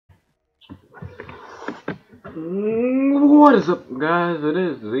What is up, guys? It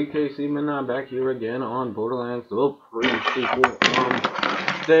is ZKC Midnight back here again on Borderlands, the pre-sequel.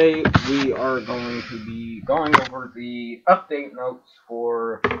 Today we are going to be going over the update notes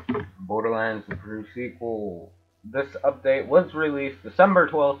for Borderlands, the pre-sequel. This update was released December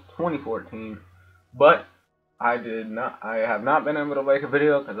 12th, 2014, but I have not been able to make a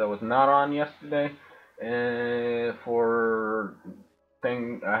video because I was not on yesterday, and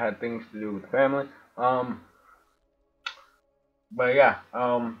I had things to do with the family. But yeah,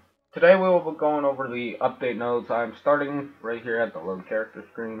 today we will be going over the update notes. I'm starting right here at the load character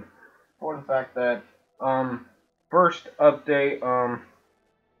screen for the fact that, first update,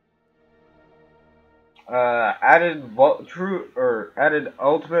 added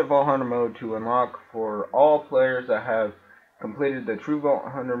Ultimate Vault Hunter mode to unlock for all players that have completed the True Vault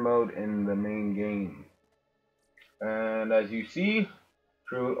Hunter mode in the main game. And as you see,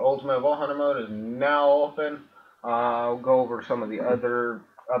 True Ultimate Vault Hunter mode is now open. I'll go over some of the other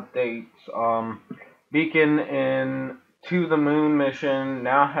updates. Beacon in To the Moon mission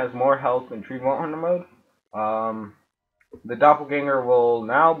now has more health than True Vault Hunter mode. The Doppelganger will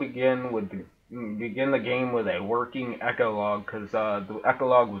now begin the game with a working echolog, because the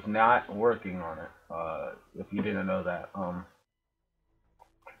echolog was not working on it. If you didn't know that.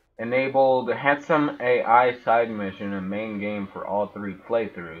 Enabled Handsome AI side mission in main game for all 3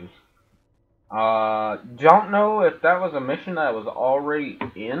 playthroughs. Don't know if that was a mission that was already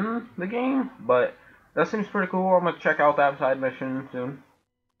in the game, but that seems pretty cool. I'm gonna check out that side mission soon.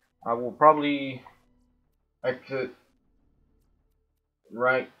 I will probably exit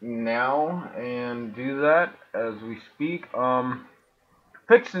right now and do that as we speak.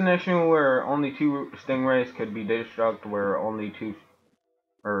 Fixed an issue where only 2 stingrays could be destruct, where only 2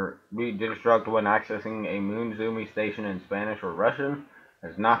 be destruct when accessing a Moon Zoomy station in Spanish or Russian.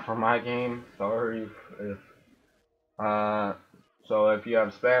 It's not for my game. Sorry if so if you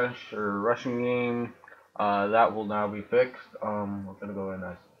have Spanish or Russian game, that will now be fixed. We're gonna go in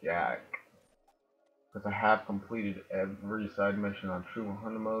as Jack, because I have completed every side mission on True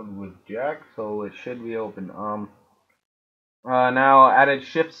Hunter mode with Jack, so it should be open. Now added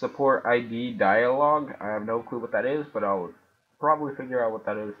shift support ID dialogue. I have no clue what that is, but I'll probably figure out what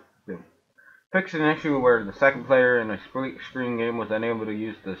that is soon. Fixed an issue where the second player in a screen game was unable to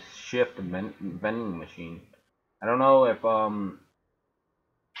use the shift vending machine. I don't know if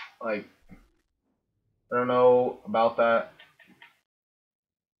like I don't know about that.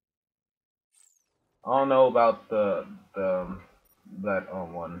 I don't know about that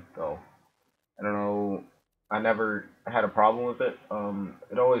one though. I don't know. I never had a problem with it.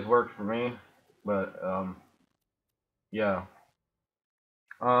 It always worked for me, but yeah.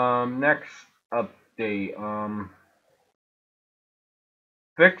 Next update.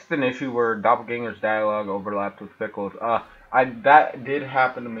 Fixed an issue where Doppelganger's dialogue overlapped with Fickle's. That did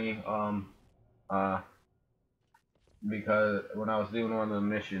happen to me. Uh, because when I was doing one of the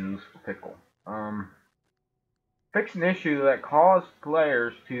missions for Pickle. Fixed an issue that caused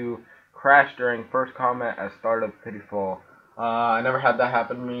players to crash during first combat at start of Pitfall. I never had that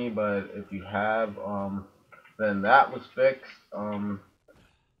happen to me, but if you have, then that was fixed.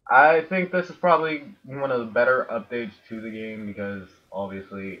 I think this is probably one of the better updates to the game, because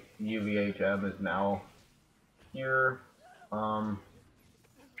obviously UVHM is now here. But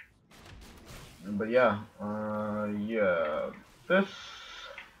yeah, this.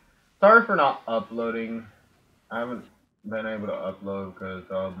 Sorry for not uploading. I haven't been able to upload because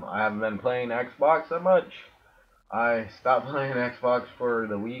I haven't been playing Xbox that much. I stopped playing Xbox for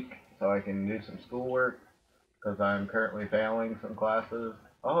the week so I can do some schoolwork, because I'm currently failing some classes.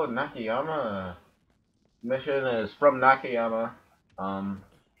 Oh, Nakayama. Mission is from Nakayama. I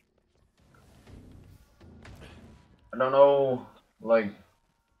don't know, like,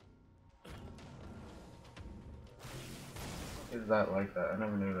 is that like that? I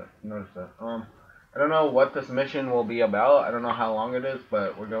never noticed that. I don't know what this mission will be about. I don't know how long it is,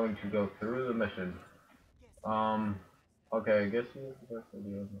 but we're going to go through the mission. Okay, I guess here's the best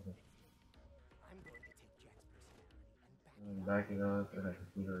idea. And back it up, and I can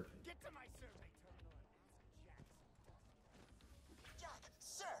see her.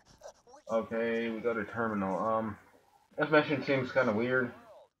 Okay, we go to terminal. This mission seems kind of weird.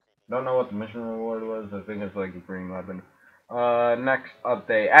 Don't know what the mission reward was. I think it's like a green weapon. Next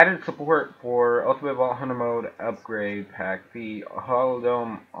update. Added support for Ultimate Vault Hunter mode upgrade pack, the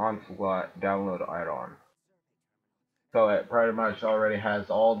Holodome Onslaught download add-on. So it pretty much already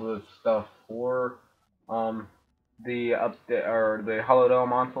has all the stuff for the update or the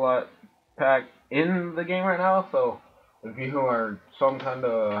Holodome Onslaught pack in the game right now. So if you are some kind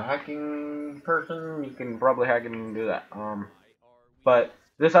of hacking person, you can probably hack it and do that. But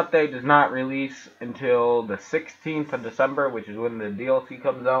this update does not release until the 16th of December, which is when the DLC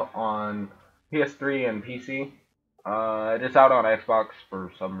comes out on PS3 and PC. It is out on Xbox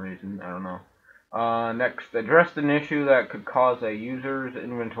for some reason. I don't know. Next, addressed an issue that could cause a user's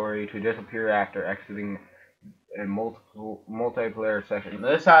inventory to disappear after exiting a multiplayer session.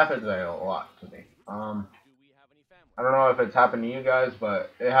 This happens a lot to me. I don't know if it's happened to you guys,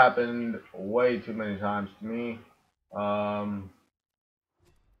 but it happened way too many times to me. Um,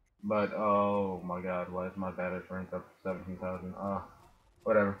 but oh my God, why is my baddest ranked up to 17,000?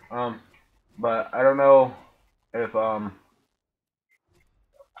 Whatever. But I don't know if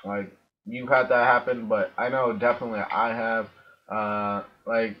like you've had that happen, but I know definitely I have.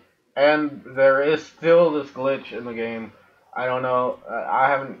 Like, and there is still this glitch in the game. I don't know. I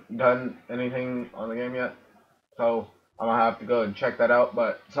haven't done anything on the game yet, so I'm gonna have to go and check that out.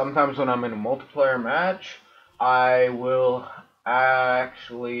 But sometimes when I'm in a multiplayer match, I will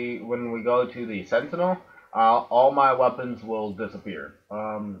actually, when we go to the Sentinel, all my weapons will disappear.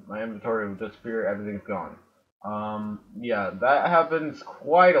 My inventory will disappear. Everything's gone. Yeah, that happens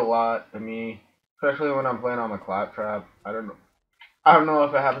quite a lot to me, especially when I'm playing on the claptrap. I don't know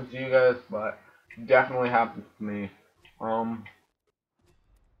if it happens to you guys, but it definitely happens to me. Um,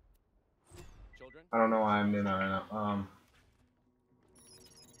 I don't know why I'm doing that right now.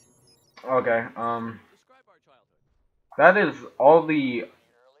 Okay. That is all the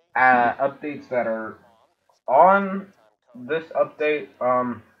updates that are on this update.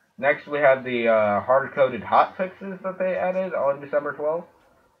 Next we have the hard-coded hotfixes that they added on December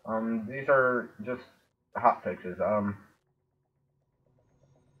 12th. These are just hotfixes.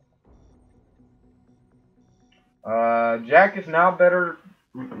 Jack is now better.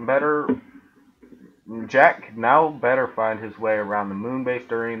 Jack can now better find his way around the moon base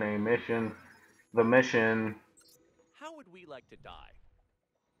during a mission. The mission, How would we like to die?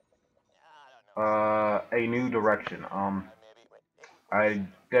 a new direction. I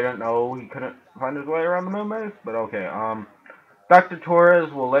didn't know he couldn't find his way around the moon base, but okay. Dr.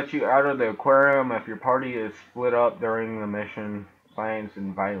 Torres will let you out of the aquarium if your party is split up during the mission. Science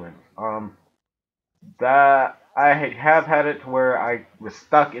and violence. That I have had it to where I was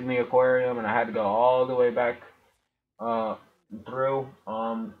stuck in the aquarium and I had to go all the way back uh, through.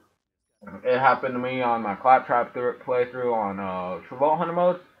 It happened to me on my claptrap playthrough on True Vault Hunter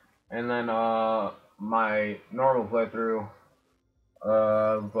mode, and then my normal playthrough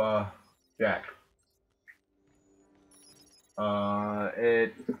of Jack.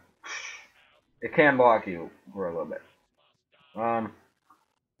 It can block you for a little bit. Um,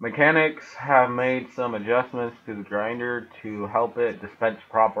 Mechanics have made some adjustments to the grinder to help it dispense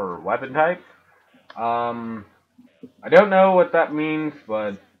proper weapon types. Um, I don't know what that means,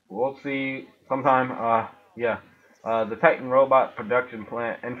 but we'll see sometime. Yeah. The Titan Robot production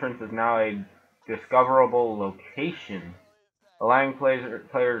plant entrance is now a discoverable location, allowing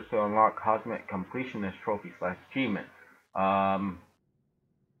players to unlock cosmic completionist trophy slash achievement. Um,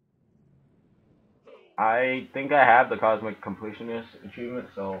 I think I have the cosmic completionist achievement,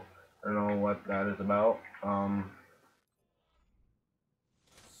 so I don't know what that is about.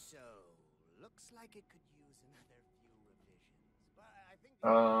 So, looks like it could use another few revisions. But I think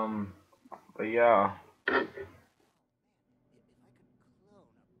Um, but yeah. if I could clone a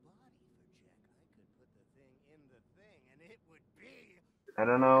body for Jack, I could put the thing in the thing and it would be. I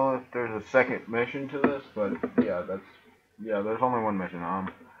don't know if there's a second mission to this, but yeah, there's only one mission.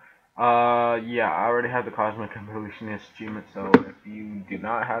 Yeah, I already have the Cosmic Completionist achievement, so if you do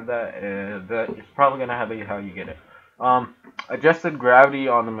not have that, that is probably gonna have be how you get it. Adjusted gravity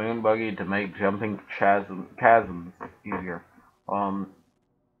on the moon buggy to make jumping chasms easier. Um,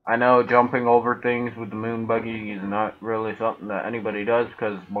 I know jumping over things with the moon buggy is not really something that anybody does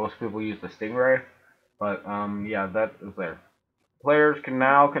because most people use the Stingray, but yeah, that is there. Players can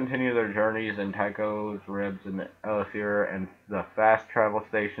now continue their journeys in Tycho's Ribs and Elixir, and the fast travel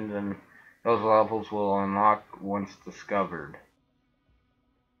stations and those levels will unlock once discovered.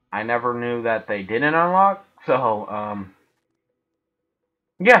 I never knew that they didn't unlock, so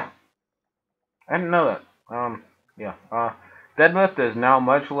yeah, I didn't know that. Yeah. Deadlift is now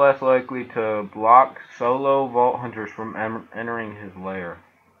much less likely to block solo vault hunters from entering his lair.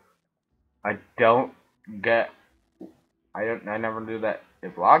 I don't get. I never knew that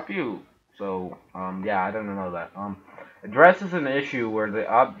it blocked you. So yeah, I didn't know that. Addresses an issue where the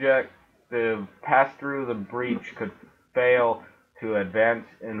objective pass through the breach could fail to advance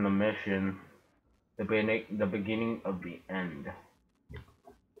in the mission. The beginning of the end.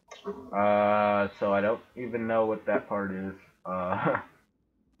 So I don't even know what that part is.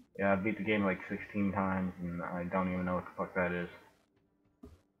 Yeah, I beat the game like 16 times, and I don't even know what the fuck that is.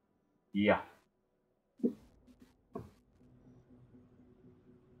 Yeah.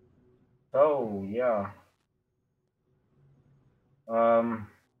 Oh, yeah. Um,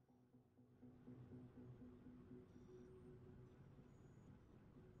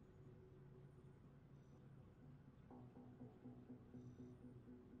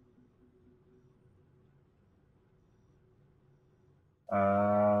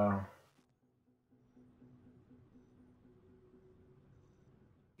 uh,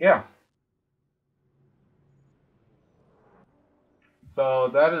 yeah. So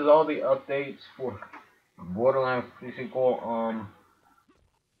that is all the updates for Borderlands sequel.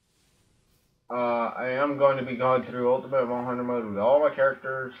 I am going to be going through Ultimate 100 mode with all my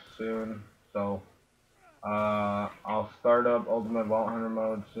characters soon. So, I'll start up Ultimate Vault Hunter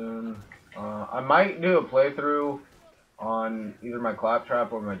mode soon. I might do a playthrough on either my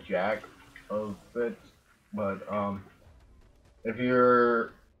Claptrap or my Jack of bits, but if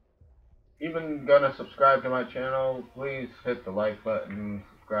you're even gonna subscribe to my channel, please hit the like button,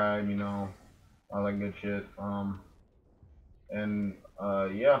 subscribe, you know, all that good shit. And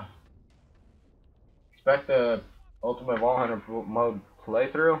yeah, expect the Ultimate Vault Hunter mode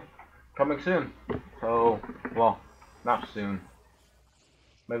playthrough coming soon. So, well, not soon,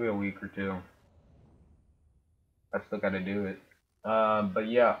 maybe a week or two. I still gotta do it. But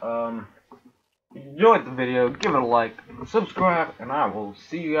yeah, if you enjoyed the video, give it a like, subscribe, and I will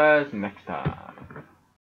see you guys next time.